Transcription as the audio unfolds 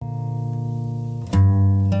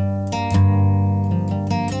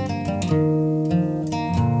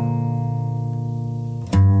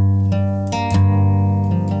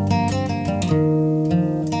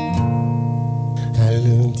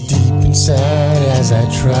as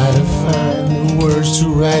I try to find the words to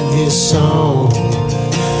write this song.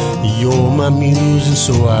 You're my muse, and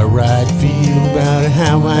so I write for you about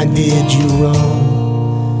how I did you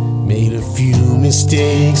wrong. Made a few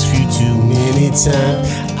mistakes, few too many times.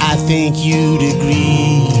 I think you'd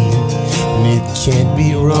agree, and it can't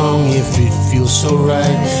be wrong if it feels so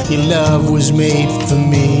right. Your love was made for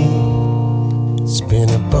me. It's been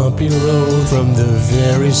a bumpy road from the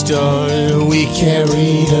very start we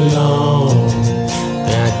carried along.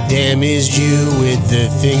 I damaged you with the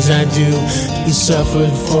things I do. You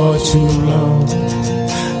suffered for too long.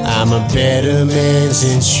 I'm a better man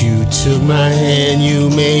since you took my hand. You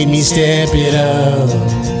made me step it up.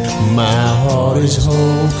 My heart is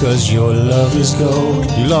whole, 'cause your love is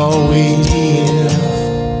gold. You'll always be enough.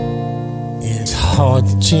 It's hard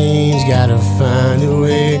to change, gotta find a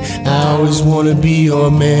way. I always wanna be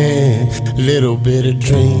your man. Little bit of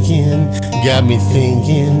drinking got me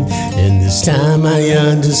thinking, and this time I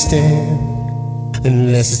understand.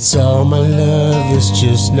 Unless it's all my love, it's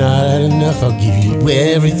just not enough. I'll give you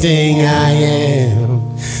everything I am.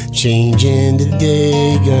 Changing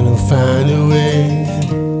today, gonna find a way.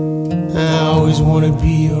 I always wanna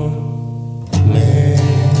be your man.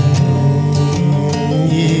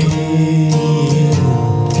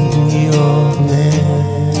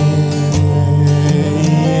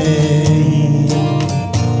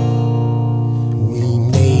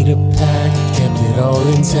 All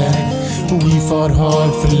intact, we fought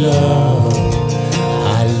hard for love.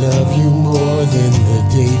 I love you more than the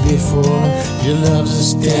day before. Your love's a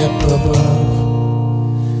step above.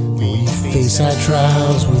 We face our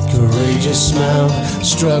trials with courageous smile.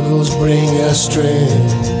 Struggles bring us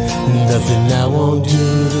strength. Nothing I won't do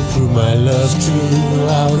to prove my love true.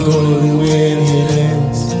 I'll go to when it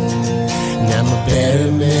ends. And I'm a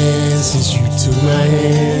better man since you took my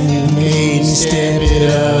hand. You made me step it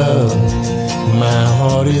up. My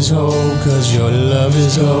heart is whole, 'cause your love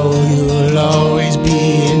is gold. You'll always be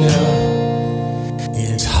enough.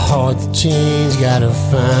 It's hard to change, gotta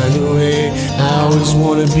find a way. I always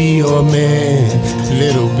wanna be your man.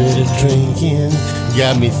 Little bit of drinking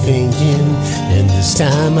got me thinking, and this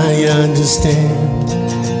time I understand.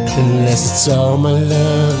 Unless it's all my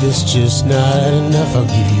love, it's just not enough.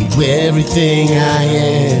 I'll give you everything I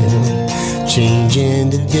am. Changing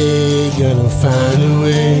today, gonna find a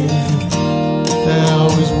way. I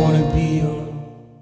always wanna be